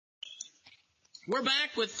We're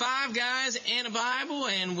back with Five Guys and a Bible,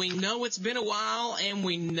 and we know it's been a while, and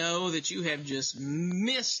we know that you have just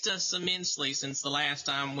missed us immensely since the last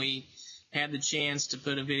time we had the chance to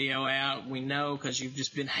put a video out. We know because you've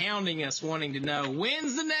just been hounding us, wanting to know,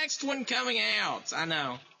 when's the next one coming out? I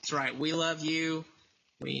know. That's right. We love you.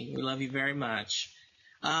 We love you very much.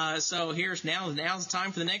 So now's the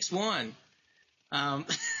time for the next one.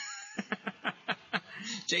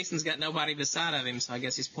 Jason's got nobody beside of him, so I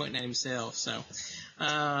guess he's pointing at himself. So,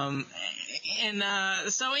 so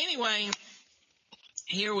anyway,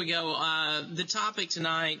 here we go. The topic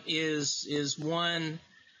tonight is one.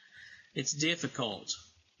 It's difficult.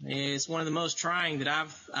 It's one of the most trying that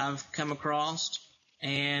I've come across,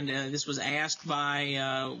 and this was asked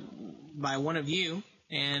by one of you,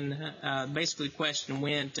 and basically the question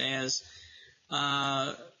went as.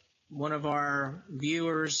 One of our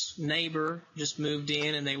viewers' neighbor just moved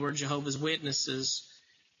in, and they were Jehovah's Witnesses,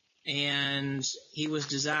 and he was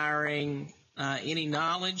desiring any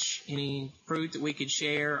knowledge, any fruit that we could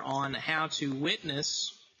share on how to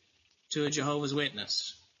witness to a Jehovah's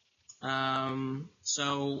Witness.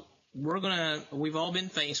 So we've all been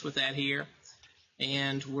faced with that here,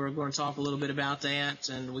 and we're going to talk a little bit about that,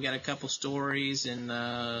 and we got a couple stories, and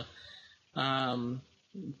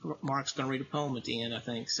Mark's going to read a poem at the end, I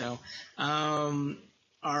think. So, all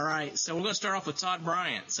right. So we're going to start off with Todd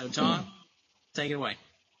Bryant. So, Todd, take it away.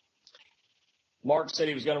 Mark said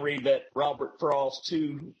he was going to read that Robert Frost,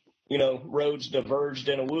 two, roads diverged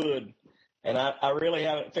in a wood. And I really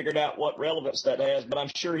haven't figured out what relevance that has, but I'm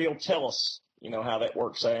sure he'll tell us, how that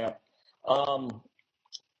works out.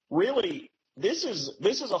 Really, this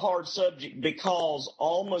is a hard subject because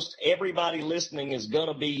almost everybody listening is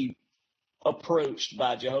going to be approached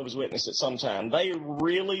by Jehovah's Witnesses at some time. They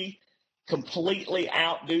really completely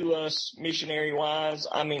outdo us missionary-wise.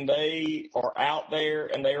 I mean, they are out there,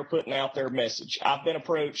 and they are putting out their message. I've been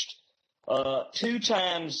approached 2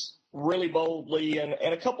 times really boldly and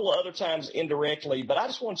a couple of other times indirectly, but I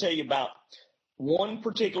just want to tell you about one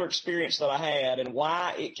particular experience that I had and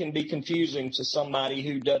why it can be confusing to somebody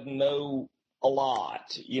who doesn't know a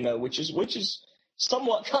lot, which is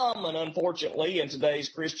somewhat common, unfortunately, in today's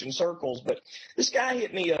Christian circles. But this guy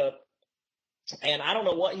hit me up, and I don't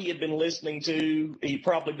know what he had been listening to. He'd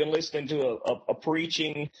probably been listening to a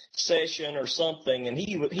preaching session or something, and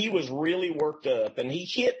he was really worked up. And he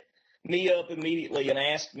hit me up immediately and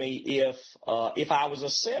asked me if I was a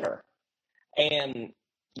sinner. And,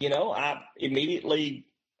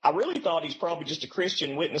 I really thought he's probably just a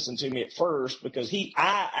Christian witnessing to me at first because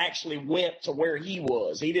I actually went to where he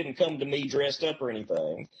was. He didn't come to me dressed up or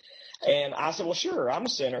anything. And I said, well, sure, I'm a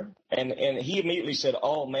sinner. And he immediately said,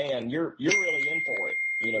 oh man, you're really in for it.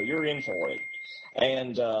 You're in for it.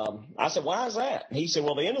 And, I said, why is that? And he said,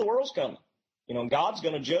 well, the end of the world's coming. God's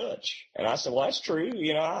going to judge. And I said, well, that's true.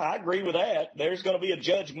 I agree with that. There's going to be a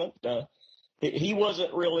judgment. He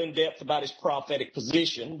wasn't real in depth about his prophetic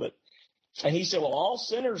position, and he said, well, all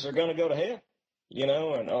sinners are going to go to hell,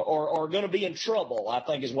 or going to be in trouble, I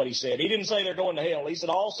think is what he said. He didn't say they're going to hell. He said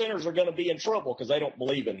all sinners are going to be in trouble because they don't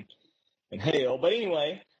believe in hell. But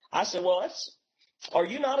anyway, I said, well, are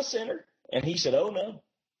you not a sinner? And he said, oh, no.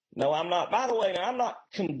 No, I'm not. By the way, now, I'm not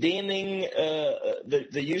condemning the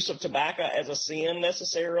use of tobacco as a sin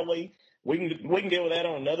necessarily. We can deal with that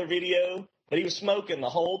on another video. But he was smoking the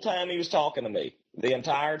whole time he was talking to me, the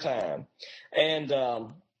entire time. And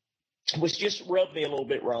which just rubbed me a little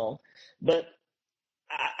bit wrong. But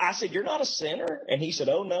I said, you're not a sinner? And he said,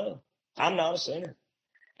 oh, no, I'm not a sinner.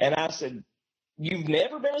 And I said, you've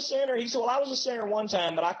never been a sinner? He said, well, I was a sinner one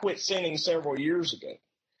time, but I quit sinning several years ago.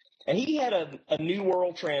 And he had a New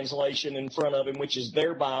World Translation in front of him, which is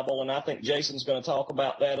their Bible, and I think Jason's going to talk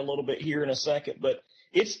about that a little bit here in a second. But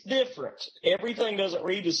it's different. Everything doesn't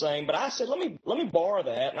read the same. But I said, let me borrow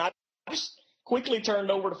that. And I just quickly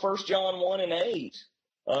turned over to 1 John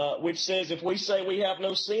 1:8, which says, if we say we have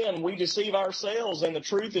no sin, we deceive ourselves, and the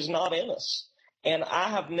truth is not in us. And I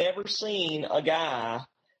have never seen a guy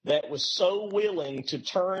that was so willing to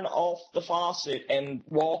turn off the faucet and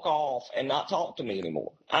walk off and not talk to me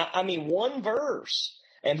anymore. I mean, one verse,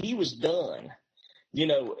 and he was done,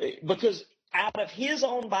 because out of his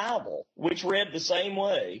own Bible, which read the same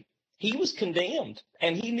way, he was condemned,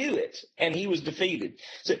 and he knew it, and he was defeated.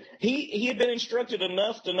 So he had been instructed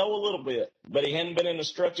enough to know a little bit, but he hadn't been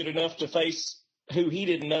instructed enough to face who he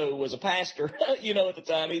didn't know was a pastor, at the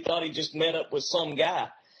time. He thought he just met up with some guy.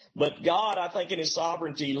 But God, I think in his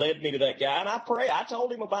sovereignty, led me to that guy. And I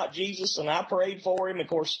told him about Jesus, and I prayed for him. Of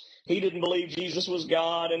course, he didn't believe Jesus was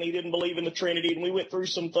God, and he didn't believe in the Trinity, and we went through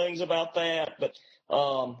some things about that. But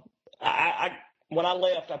when I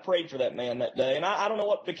left, I prayed for that man that day, and I don't know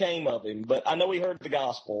what became of him, but I know he heard the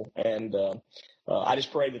gospel, and I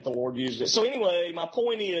just pray that the Lord used it. So anyway, my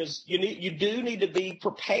point is, you do need to be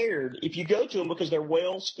prepared if you go to them, because they're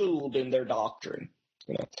well schooled in their doctrine.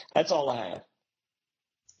 That's all I have.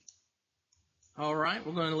 All right,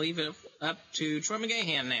 we're going to leave it up to Troy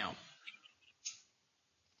McGahan now.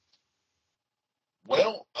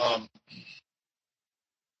 Well,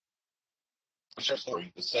 share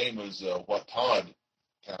story, the same as what Todd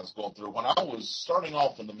kind of was going through. When I was starting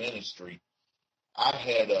off in the ministry,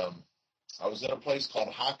 I was in a place called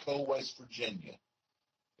Hyco, West Virginia.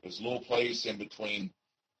 It was a little place in between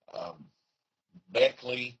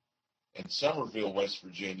Beckley and Somerville, West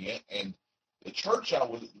Virginia, and the church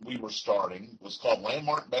we were starting was called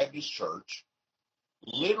Landmark Baptist Church.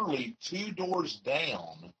 Literally 2 doors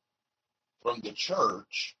down from the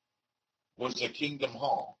church was the Kingdom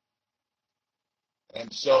Hall.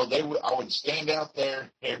 And so I would stand out there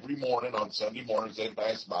every morning on Sunday mornings. They'd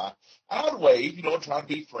pass by. I would wave, try to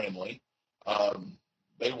be friendly.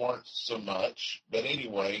 They weren't so much. But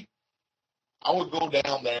anyway, I would go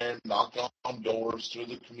down there and knock on doors through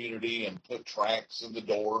the community and put tracts in the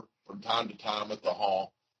door from time to time at the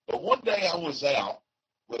hall. But one day I was out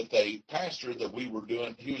with a pastor that we were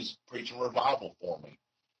doing. He was preaching revival for me.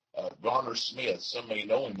 Garner Smith, some may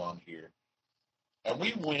know him on here. And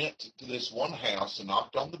we went to this one house and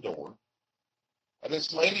knocked on the door. And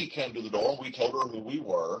this lady came to the door, and we told her who we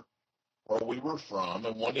were, where we were from,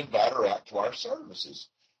 and wanted to invite her out to our services.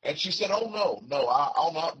 And she said, "Oh, no,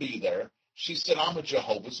 I'll not be there." She said, "I'm a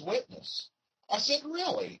Jehovah's Witness." I said,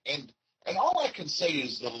 "Really?" And all I can say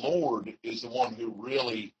is the Lord is the one who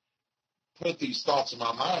really put these thoughts in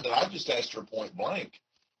my mind. And I just asked her point blank.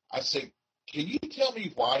 I said, "Can you tell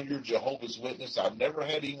me why you're Jehovah's Witness? I've never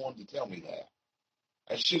had anyone to tell me that."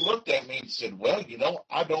 And she looked at me and said, "Well,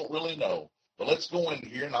 I don't really know. But let's go in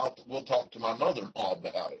here and we'll talk to my mother-in-law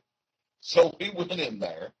about it." So we went in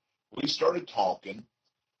there. We started talking.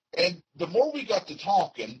 And the more we got to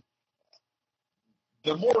talking,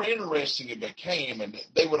 the more interesting it became. And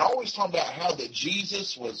they would always talk about how that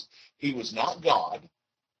Jesus he was not God,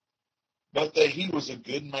 but that he was a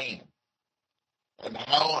good man. And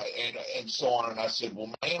how, and so on. And I said,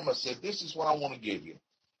 "Well, ma'am," I said, "this is what I want to give you.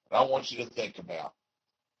 And I want you to think about."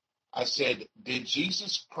 I said, "Did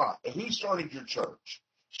Jesus Christ, who started your church?"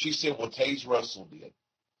 She said, "Well, Taze Russell did."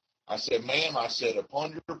 I said, "Ma'am," I said,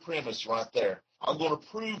 "upon your premise right there, I'm going to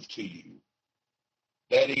prove to you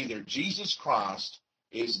that either Jesus Christ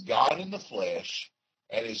is God in the flesh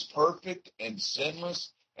and is perfect and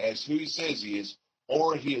sinless as who he says he is,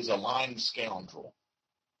 or he is a lying scoundrel."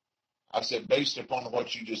 I said, "Based upon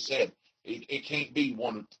what you just said, it can't be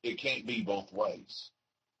it can't be both ways."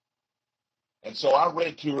 And so I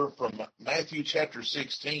read to her from Matthew chapter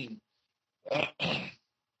 16.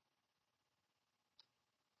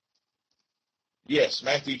 Yes,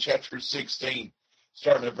 Matthew chapter 16,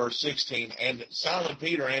 starting at verse 16. "And Simon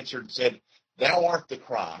Peter answered and said, Thou art the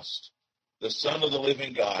Christ, the Son of the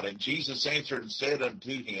living God. And Jesus answered and said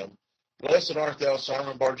unto him, Blessed art thou,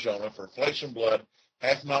 Simon Bar-Jonah, for flesh and blood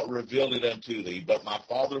hath not revealed it unto thee, but my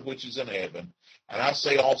Father which is in heaven. And I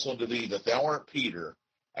say also unto thee that thou art Peter,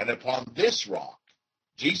 and upon this rock,"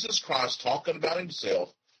 Jesus Christ talking about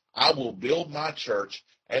himself, "I will build my church,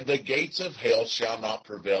 and the gates of hell shall not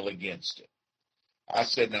prevail against it." I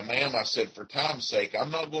said, "Now, ma'am," I said, "for time's sake,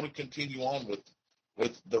 I'm not going to continue on with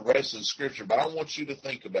the rest of the scripture, but I want you to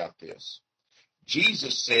think about this.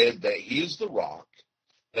 Jesus said that he is the rock,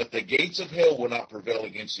 that the gates of hell will not prevail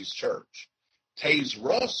against his church. Taze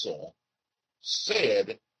Russell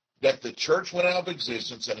said that the church went out of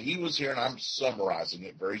existence, and he was here, and I'm summarizing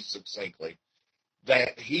it very succinctly,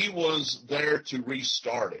 that he was there to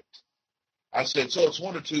restart it. I said, so it's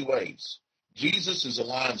one of two ways. Jesus is a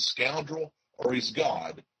lying scoundrel, or he's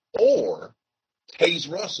God, or Taze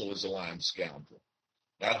Russell is a lying scoundrel.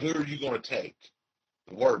 Now, who are you going to take?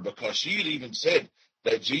 The word, because she had even said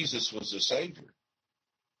that Jesus was the Savior.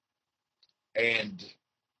 And,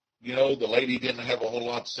 the lady didn't have a whole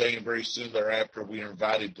lot to say, and very soon thereafter we were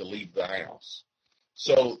invited to leave the house.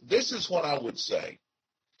 So this is what I would say.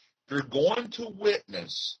 If you're going to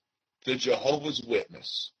witness to Jehovah's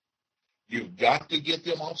Witness, you've got to get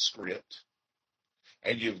them off script,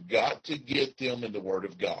 and you've got to get them in the Word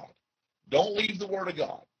of God. Don't leave the Word of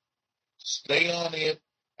God. Stay on it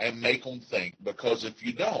and make them think, because if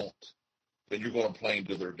you don't, then you're going to play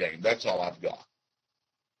into their game. That's all I've got.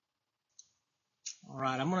 All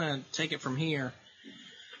right, I'm going to take it from here.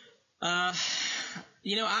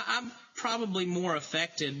 I'm probably more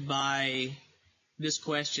affected by this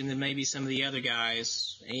question than maybe some of the other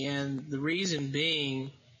guys, and the reason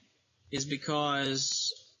being is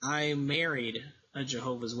because I married a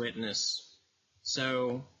Jehovah's Witness.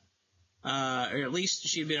 So, or at least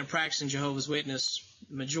she'd been a practicing Jehovah's Witness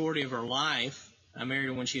majority of her life. I married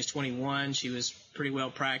her when she was 21. She was pretty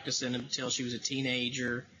well practicing until she was a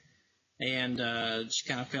teenager, and she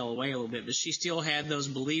kind of fell away a little bit. But she still had those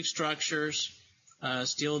belief structures,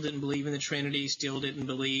 still didn't believe in the Trinity, still didn't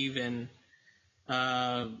believe in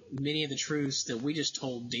many of the truths that we just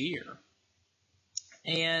hold dear.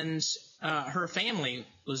 And her family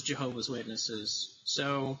was Jehovah's Witnesses.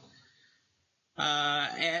 So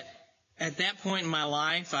at that point in my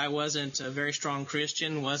life, I wasn't a very strong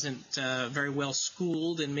Christian, wasn't very well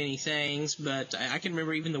schooled in many things, but I can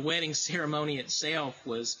remember even the wedding ceremony itself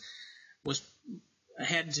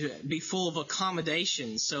had to be full of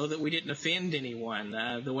accommodations so that we didn't offend anyone.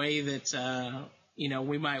 The way that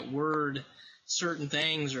we might word certain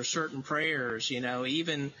things or certain prayers,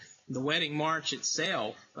 even the wedding march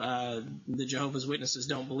itself, the Jehovah's Witnesses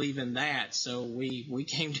don't believe in that, so we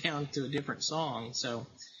came down to a different song. So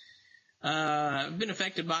I've been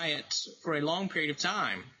affected by it for a long period of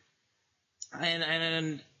time.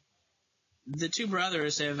 And the two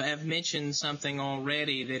brothers have mentioned something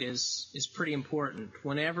already that is pretty important.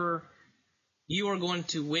 Whenever you are going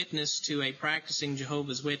to witness to a practicing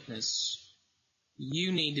Jehovah's Witness,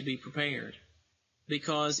 you need to be prepared.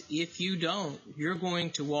 Because if you don't, you're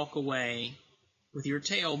going to walk away with your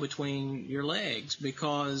tail between your legs.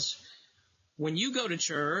 Because when you go to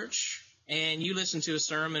church and you listen to a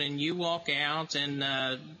sermon and you walk out and,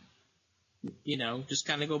 just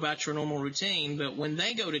kind of go about your normal routine, but when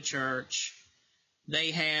they go to church,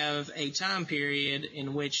 they have a time period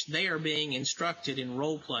in which they are being instructed in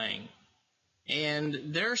role-playing.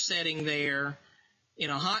 And they're sitting there in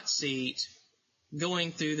a hot seat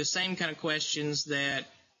going through the same kind of questions that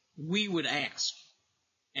we would ask.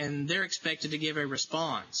 And they're expected to give a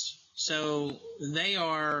response. So they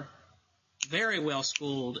are very well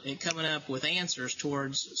schooled at coming up with answers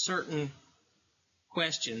towards certain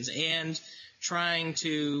questions and trying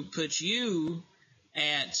to put you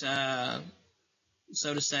at,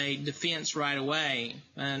 so to say, defense right away.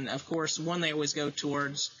 And, of course, one they always go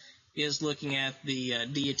towards is looking at the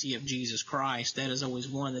deity of Jesus Christ. That is always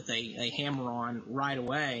one that they hammer on right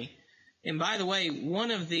away. And, by the way,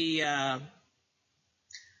 one of the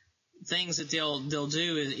things that they'll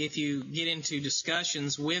do is if you get into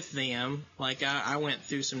discussions with them, like I went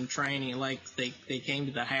through some training, like they came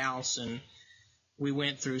to the house and we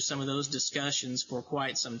went through some of those discussions for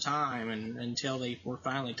quite some time and until they were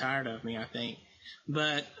finally tired of me, I think.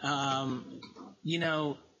 But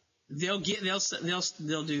they'll do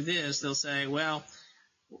this. They'll say, well,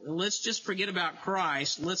 let's just forget about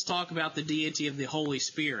Christ. Let's talk about the deity of the Holy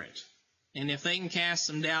Spirit. And if they can cast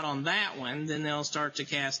some doubt on that one, then they'll start to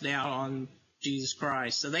cast doubt on Jesus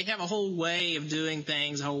Christ. So they have a whole way of doing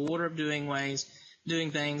things, a whole order of doing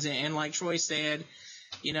things. And like Troy said,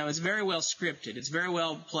 it's very well scripted. It's very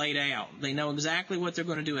well played out. They know exactly what they're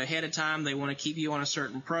going to do ahead of time. They want to keep you on a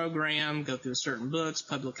certain program, go through certain books,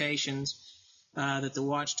 publications that the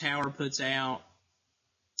Watchtower puts out.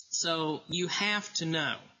 So you have to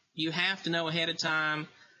know. You have to know ahead of time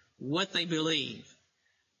what they believe.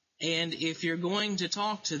 And if you're going to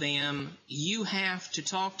talk to them, you have to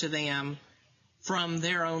talk to them from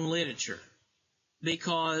their own literature.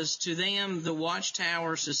 Because to them, the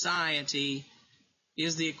Watchtower Society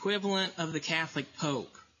is the equivalent of the Catholic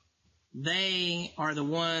Pope. They are the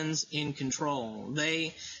ones in control.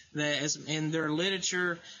 In their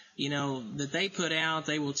literature, that they put out,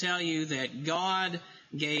 they will tell you that God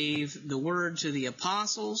gave the word to the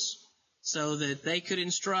apostles so that they could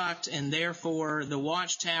instruct, and therefore the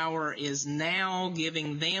Watchtower is now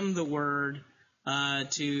giving them the word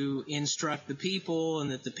to instruct the people,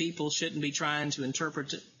 and that the people shouldn't be trying to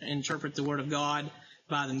interpret the Word of God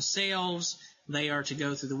by themselves. They are to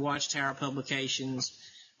go through the Watchtower publications.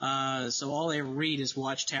 So all they read is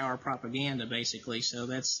Watchtower propaganda, basically. So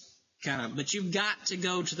that's but you've got to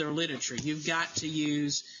go to their literature. You've got to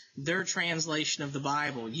use their translation of the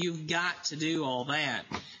Bible. You've got to do all that.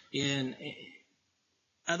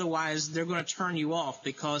 Otherwise, they're going to turn you off,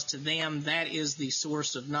 because to them, that is the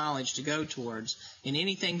source of knowledge to go towards. And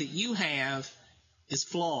anything that you have is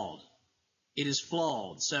flawed. It is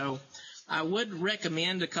flawed. So I would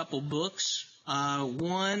recommend a couple books.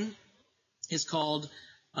 One is called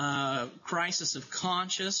Crisis of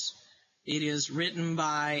Conscience. It is written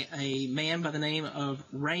by a man by the name of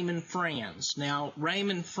Raymond Franz. Now,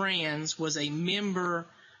 Raymond Franz was a member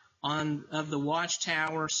of the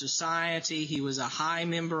Watchtower Society. He was a high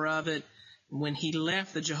member of it. When he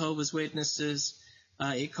left the Jehovah's Witnesses,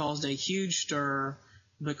 it caused a huge stir.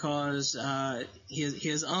 because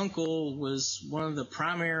his uncle was one of the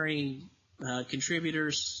primary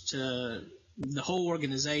contributors to the whole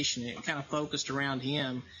organization. It kind of focused around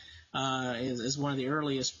him as one of the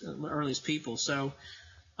earliest people. So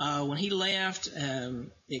when he left,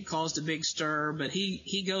 it caused a big stir. But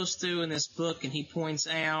he goes through in this book and he points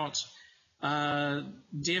out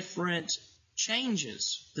different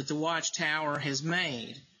changes that the Watchtower has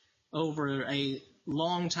made over a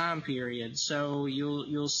long time period. So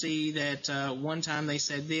you'll see that one time they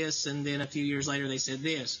said this, and then a few years later they said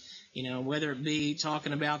this. Whether it be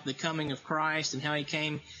talking about the coming of Christ and how he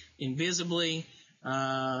came invisibly.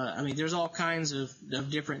 There's all kinds of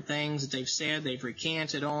different things that they've said. They've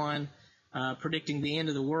recanted on, predicting the end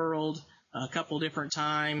of the world a couple different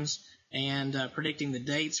times, and predicting the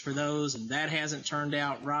dates for those, and that hasn't turned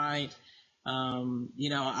out right.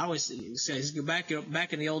 I always say,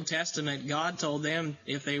 back in the Old Testament, God told them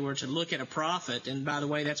if they were to look at a prophet, and by the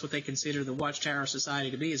way, that's what they consider the Watchtower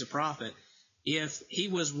Society to be, as a prophet. If he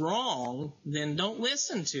was wrong, then don't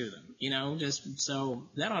listen to them. So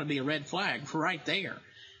that ought to be a red flag right there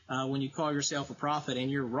when you call yourself a prophet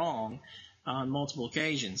and you're wrong on multiple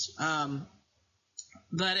occasions.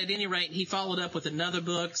 But at any rate, he followed up with another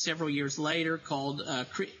book several years later called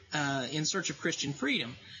In Search of Christian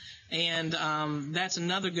Freedom. And that's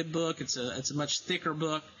another good book. It's a much thicker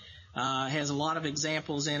book. Has a lot of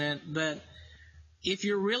examples in it. But if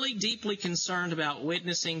you're really deeply concerned about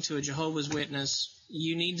witnessing to a Jehovah's Witness,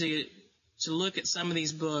 you need to look at some of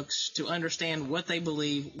these books to understand what they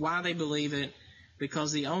believe, why they believe it,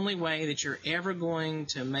 because the only way that you're ever going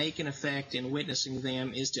to make an effect in witnessing to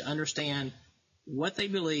them is to understand what they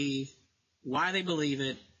believe, why they believe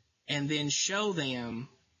it, and then show them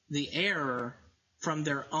the error from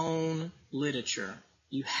their own literature.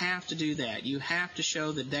 You have to do that. You have to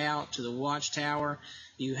show the doubt to the Watchtower.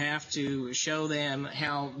 You have to show them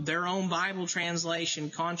how their own Bible translation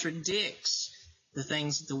contradicts the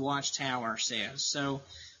things that the Watchtower says. So,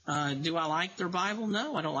 do I like their Bible?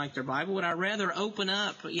 No, I don't like their Bible. Would I rather open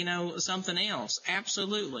up, something else?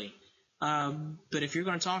 Absolutely. But if you're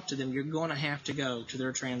going to talk to them, you're going to have to go to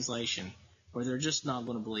their translation, or they're just not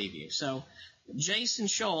going to believe you. So, Jason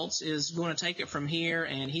Schultz is going to take it from here,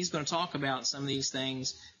 and he's going to talk about some of these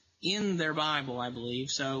things in their Bible, I believe.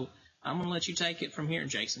 So I'm going to let you take it from here,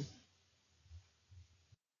 Jason.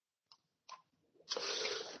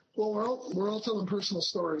 Well, we're all telling personal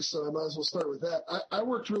stories, so I might as well start with that. I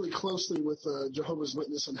worked really closely with Jehovah's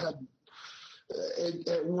Witness and had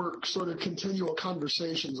at work sort of continual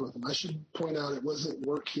conversations with them. I should point out it wasn't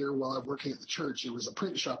work here while I'm working at the church. It was a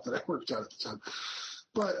print shop that I worked at the time.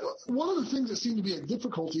 But one of the things that seemed to be a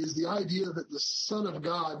difficulty is the idea that the Son of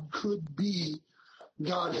God could be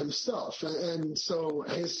God himself. And so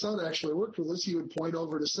his son actually worked with us. He would point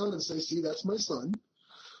over to son and say, see, that's my son.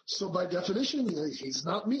 So by definition, he's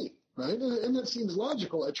not me, right? And that seems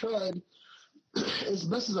logical. I tried as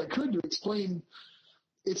best as I could to explain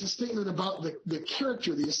it's a statement about the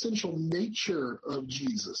character, the essential nature of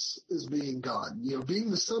Jesus as being God.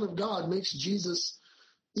 Being the Son of God makes Jesus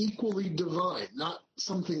equally divine, not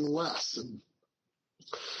something less. And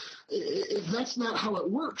if that's not how it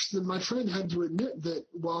works, then my friend had to admit that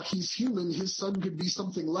while he's human, his son could be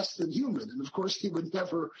something less than human. And of course, he would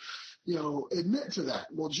never, admit to that.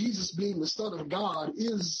 Well, Jesus being the Son of God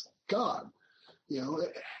is God.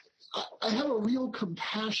 I have a real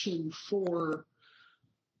compassion for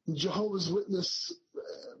Jehovah's Witness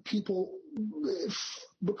people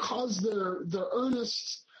because they're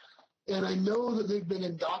earnest. And I know that they've been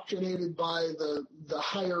indoctrinated by the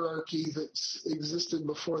hierarchy that's existed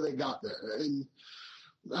before they got there. And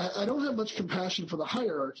I don't have much compassion for the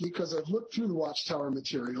hierarchy because I've looked through the Watchtower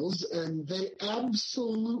materials, and they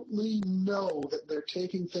absolutely know that they're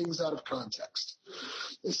taking things out of context,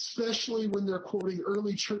 especially when they're quoting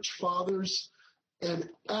early church fathers and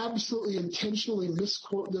absolutely intentionally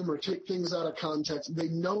misquote them or take things out of context. They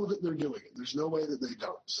know that they're doing it. There's no way that they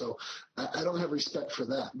don't. So I don't have respect for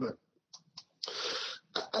that. But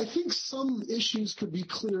I think some issues could be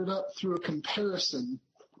cleared up through a comparison,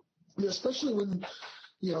 especially when,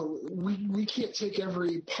 we can't take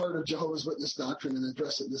every part of Jehovah's Witness doctrine and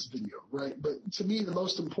address it in this video, right? But to me, the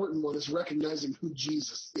most important one is recognizing who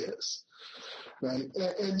Jesus is, right?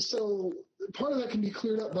 And so part of that can be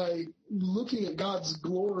cleared up by looking at God's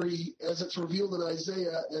glory as it's revealed in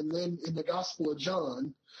Isaiah and then in the Gospel of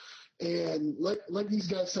John. And like these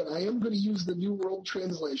guys said, I am going to use the New World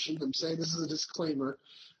Translation. I'm saying this is a disclaimer.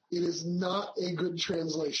 It is not a good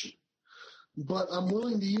translation. But I'm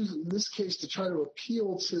willing to use it in this case to try to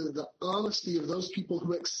appeal to the honesty of those people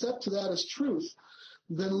who accept that as truth,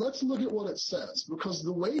 then let's look at what it says. Because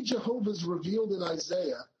the way Jehovah is revealed in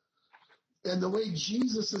Isaiah and the way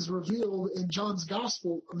Jesus is revealed in John's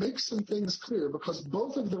gospel makes some things clear, because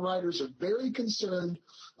both of the writers are very concerned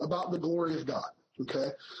about the glory of God. Okay?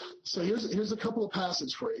 So here's a couple of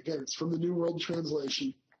passages for you. Again, it's from the New World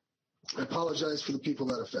Translation. I apologize for the people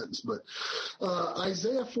that offends, but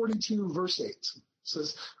Isaiah 42 verse 8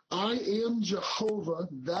 says, I am Jehovah,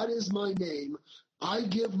 that is my name. I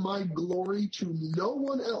give my glory to no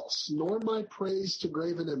one else, nor my praise to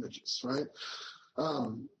graven images, right?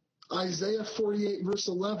 Isaiah 48 verse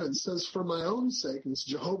 11 says, for my own sake, and it's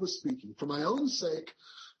Jehovah speaking, for my own sake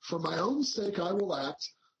I will act,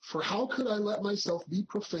 for how could I let myself be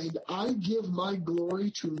profaned? I give my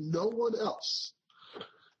glory to no one else.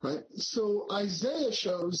 Right? So Isaiah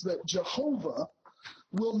shows that Jehovah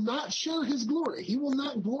will not share his glory. He will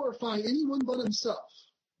not glorify anyone but himself.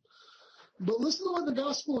 But listen to what the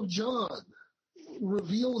Gospel of John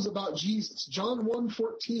reveals about Jesus. John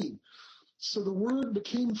 1:14. So the Word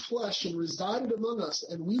became flesh and resided among us,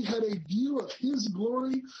 and we had a view of his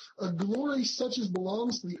glory, a glory such as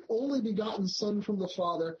belongs to the only begotten Son from the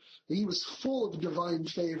Father. And he was full of divine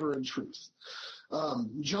favor and truth.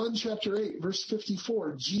 John chapter 8, verse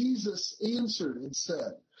 54, Jesus answered and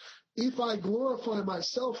said, if I glorify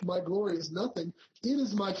myself, my glory is nothing. It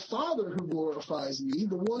is my Father who glorifies me,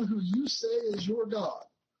 the one who you say is your God.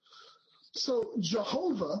 So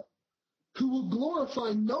Jehovah, who will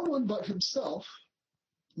glorify no one but himself,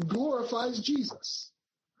 glorifies Jesus.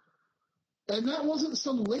 And that wasn't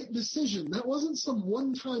some late decision. That wasn't some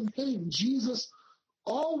one-time thing. Jesus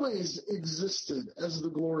always existed as the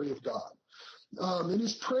glory of God. In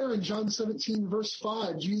his prayer in John 17, verse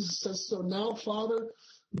 5, Jesus says, so now, Father,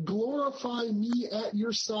 glorify me at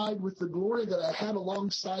your side with the glory that I had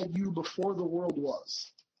alongside you before the world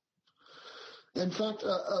was. In fact,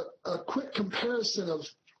 a quick comparison of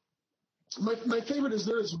my favorite is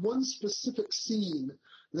there is one specific scene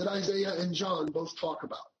that Isaiah and John both talk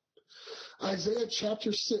about. Isaiah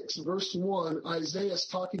chapter 6, verse 1, Isaiah is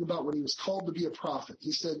talking about when he was called to be a prophet.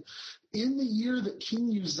 He said, in the year that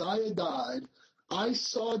King Uzziah died, I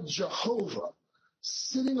saw Jehovah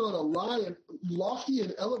sitting on a lofty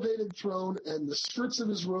and elevated throne, and the skirts of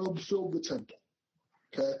his robe filled the temple.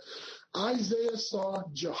 Okay? Isaiah saw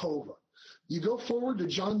Jehovah. You go forward to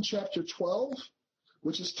John chapter 12,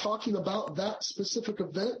 which is talking about that specific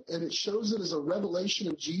event, and it shows it as a revelation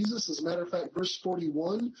of Jesus. As a matter of fact, verse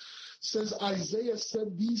 41 says, Isaiah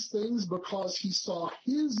said these things because he saw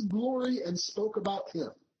his glory and spoke about him.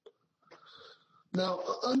 Now,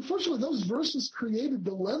 unfortunately, those verses create a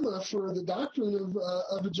dilemma for the doctrine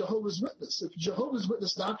of a Jehovah's Witness. If Jehovah's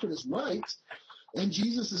Witness doctrine is right, and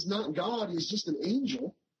Jesus is not God, he's just an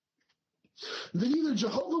angel, then either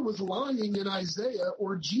Jehovah was lying in Isaiah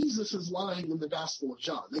or Jesus is lying in the Gospel of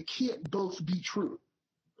John. They can't both be true.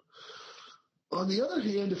 On the other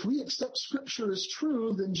hand, if we accept Scripture as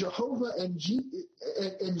true, then Jehovah and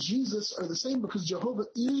Jesus are the same, because Jehovah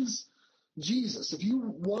is Jesus. If you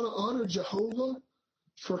want to honor Jehovah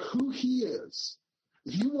for who he is,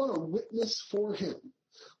 if you want to witness for him,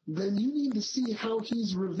 then you need to see how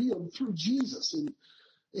he's revealed through Jesus. And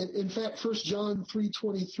in fact, 1 John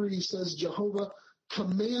 3:23 says Jehovah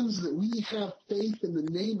commands that we have faith in the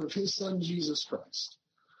name of his Son, Jesus Christ.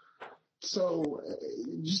 So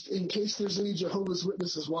just in case there's any Jehovah's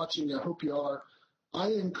Witnesses watching, I hope you are, I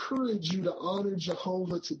encourage you to honor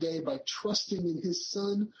Jehovah today by trusting in his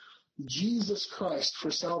Son, Jesus Christ,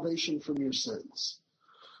 for salvation from your sins.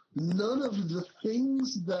 None of the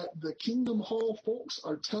things that the Kingdom Hall folks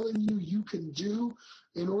are telling you you can do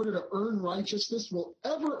in order to earn righteousness will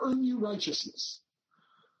ever earn you righteousness.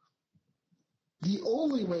 The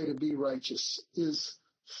only way to be righteous is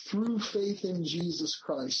through faith in Jesus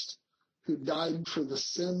Christ, who died for the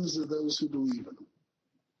sins of those who believe in him.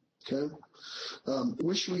 Okay?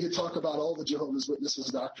 Wish we could talk about all the Jehovah's Witnesses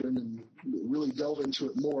doctrine and really delve into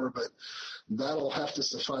it more, but that'll have to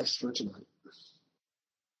suffice for tonight.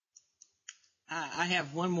 I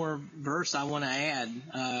have one more verse I want to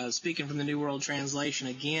add. Speaking from the New World Translation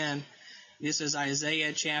again, this is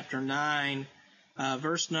Isaiah chapter 9,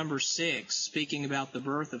 verse number 6, speaking about the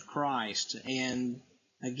birth of Christ. And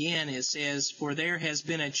again it says, for there has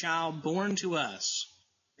been a child born to us,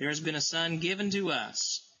 there has been a son given to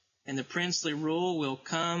us, and the princely rule will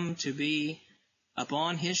come to be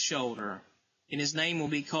upon his shoulder, and his name will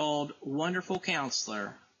be called Wonderful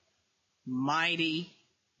Counselor, Mighty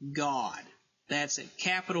God. That's a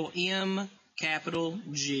capital M, capital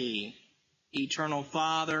G. Eternal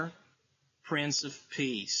Father, Prince of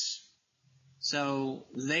Peace. So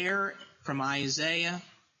there, from Isaiah,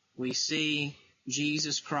 we see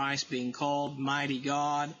Jesus Christ being called mighty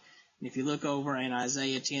God. And if you look over in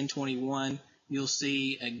Isaiah 10:21, you'll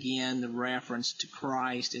see again the reference to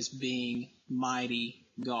Christ as being mighty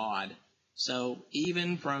God. So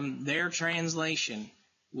even from their translation,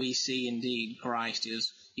 we see indeed Christ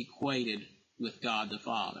is equated with God the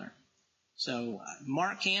Father. So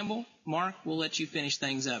Mark Campbell, Mark, we'll let you finish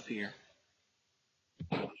things up here.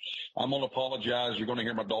 I'm going to apologize. You're going to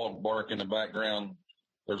hear my dog bark in the background.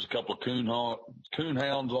 There's a couple of coon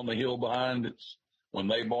hounds on the hill behind it. When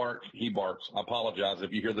they bark, he barks. I apologize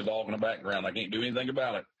if you hear the dog in the background. I can't do anything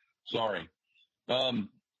about it. Sorry.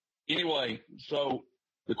 Anyway, so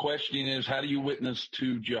the question is, how do you witness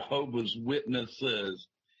to Jehovah's Witnesses?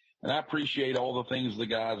 And I appreciate all the things the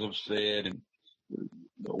guys have said. And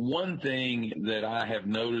one thing that I have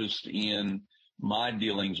noticed in my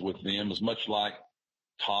dealings with them is much like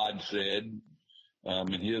Todd said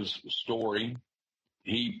in his story,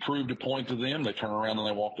 he proved a point to them. They turned around and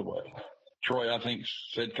they walked away. Troy, I think,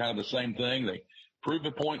 said kind of the same thing. They proved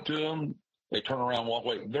a point to them. They turn around and walk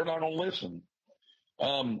away. They're not going to listen.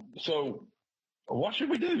 So what should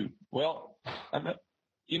we do? Well,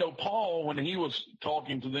 Paul, when he was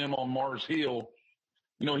talking to them on Mars Hill,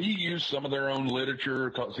 he used some of their own literature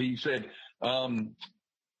because he said,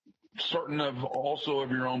 certain of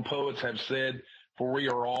your own poets have said, for we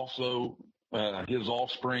are also his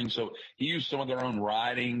offspring. So he used some of their own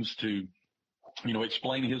writings to,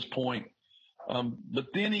 explain his point. But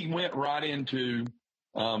then he went right into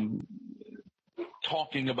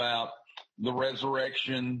talking about the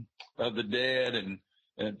resurrection of the dead and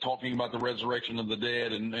talking about the resurrection of the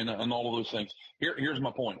dead and all of those things. Here's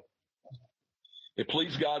my point. It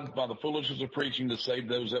pleased God by the foolishness of preaching to save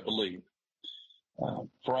those that believe.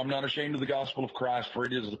 For I'm not ashamed of the gospel of Christ, for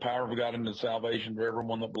it is the power of God unto salvation for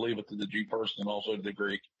everyone that believeth, to the Jew first and also to the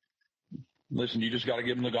Greek. Listen, you just got to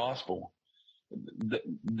give them the gospel.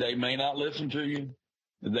 They may not listen to you.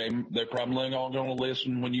 They're probably not going to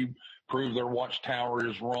listen when you prove their watchtower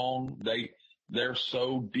is wrong. They're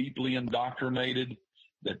so deeply indoctrinated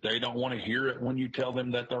that they don't want to hear it when you tell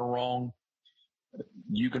them that they're wrong.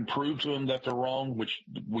 You can prove to them that they're wrong, which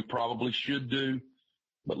we probably should do.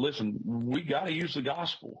 But listen, we got to use the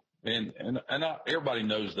gospel, and everybody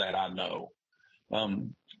knows that. I know,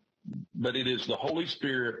 but it is the Holy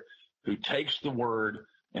Spirit who takes the word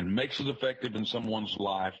and makes it effective in someone's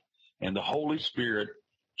life, and the Holy Spirit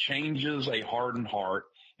changes a hardened heart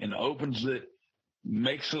and opens it,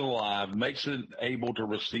 makes it alive, makes it able to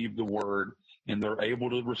receive the word, and they're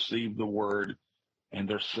able to receive the word, and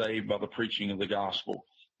they're saved by the preaching of the gospel.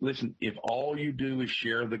 Listen, if all you do is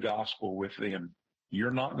share the gospel with them,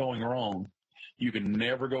 you're not going wrong. You can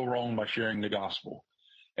never go wrong by sharing the gospel.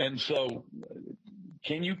 And so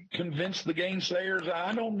can you convince the gainsayers?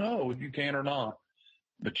 I don't know if you can or not,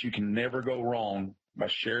 but you can never go wrong by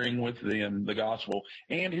sharing with them the gospel.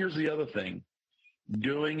 And here's the other thing,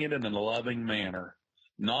 doing it in a loving manner,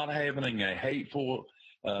 not having a hateful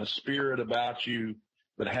spirit about you,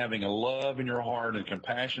 but having a love in your heart and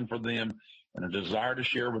compassion for them and a desire to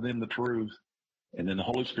share with them the truth. And then the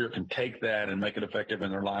Holy Spirit can take that and make it effective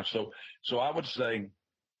in their life. So I would say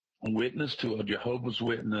witness to a Jehovah's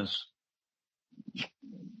Witness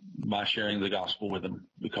by sharing the gospel with them,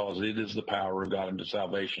 because it is the power of God unto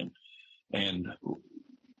salvation. And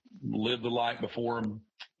live the light before them,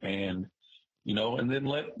 and then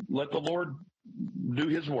let the Lord do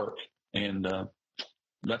his work. And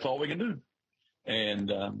that's all we can do.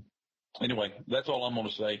 And anyway, that's all I'm going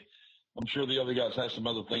to say. I'm sure the other guys have some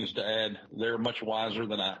other things to add. They're much wiser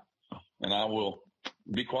than I, and I will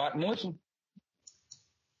be quiet and listen.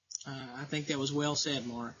 I think that was well said,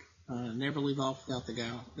 Mark. Never leave off without the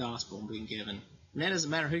gospel being given. And that doesn't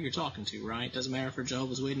matter who you're talking to, right? It doesn't matter if you're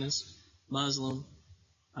Jehovah's Witness, Muslim,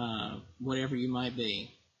 whatever you might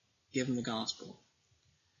be. Give them the gospel.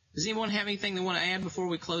 Does anyone have anything they want to add before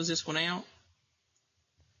we close this one out?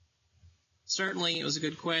 Certainly, it was a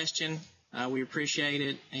good question. We appreciate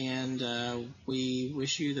it, and we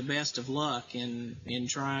wish you the best of luck in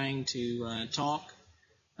trying to talk.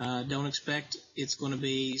 Don't expect it's going to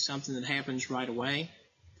be something that happens right away.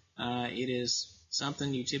 It is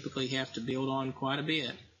something you typically have to build on quite a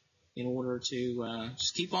bit in order to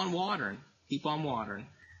just keep on watering,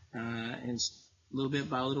 and little bit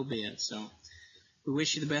by little bit. So we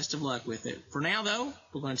wish you the best of luck with it. For now, though,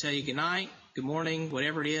 we're going to tell you good night, good morning,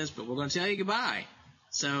 whatever it is, but we're going to tell you goodbye.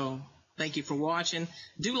 So thank you for watching.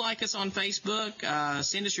 Do like us on Facebook.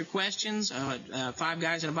 Send us your questions at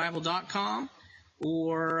 5guysinthebible.com,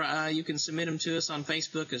 or you can submit them to us on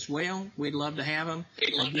Facebook as well. We'd love to have them.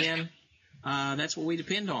 Again, That's what we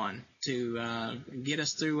depend on to get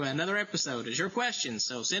us through another episode is your questions.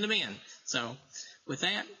 So send them in. So with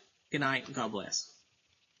that, good night and God bless.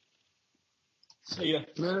 See ya.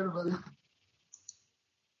 Good night, everybody.